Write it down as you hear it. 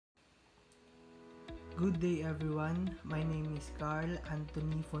Good day everyone, my name is Carl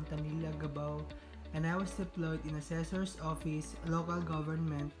Anthony Fontanilla Gabao and I was deployed in Assessor's Office, Local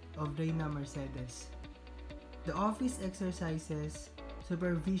Government of Reyna Mercedes. The office exercises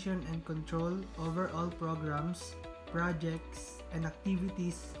supervision and control over all programs, projects, and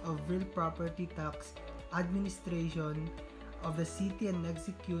activities of real property tax administration of the city and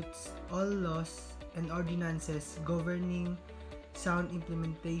executes all laws and ordinances governing sound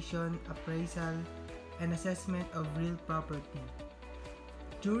implementation, appraisal, and assessment of real property.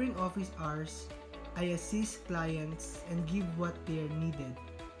 During office hours, I assist clients and give what they are needed.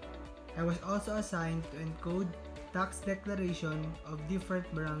 I was also assigned to encode tax declaration of different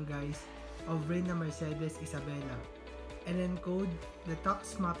barangays of Reyna Mercedes Isabela and encode the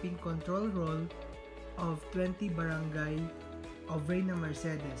tax mapping control roll of 20 barangay of Reyna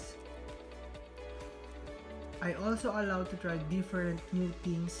Mercedes. I also allowed to try different new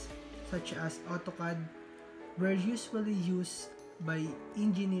things such as AutoCAD were usually used by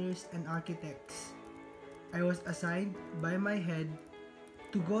engineers and architects. I was assigned by my head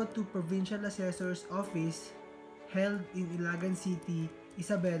to go to Provincial Assessor's Office held in Ilagan City,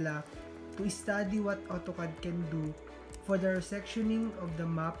 Isabela to study what AutoCAD can do for the resectioning of the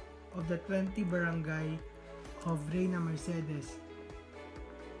map of the 20 barangay of Reyna Mercedes.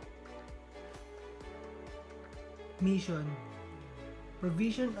 Mission: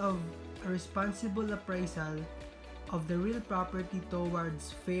 provision of a responsible appraisal of the real property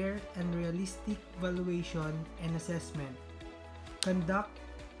towards fair and realistic valuation and assessment. Conduct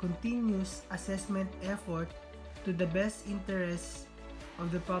continuous assessment effort to the best interests of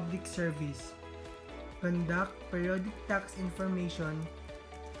the public service. Conduct periodic tax information,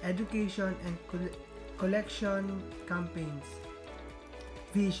 education and collection campaigns.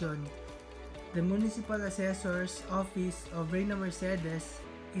 Vision: the Municipal Assessor's Office of Reyna Mercedes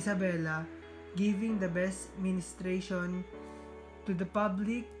Isabela giving the best administration to the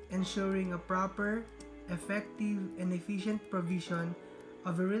public, ensuring a proper, effective, and efficient provision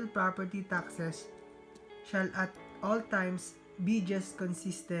of real property taxes shall at all times be just,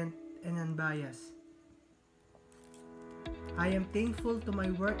 consistent, and unbiased. I am thankful to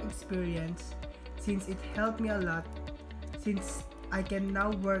my work experience since it helped me a lot, since I can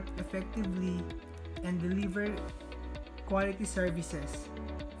now work effectively and deliver quality services.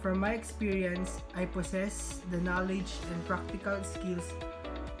 From my experience, I possess the knowledge and practical skills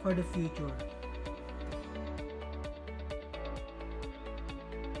for the future.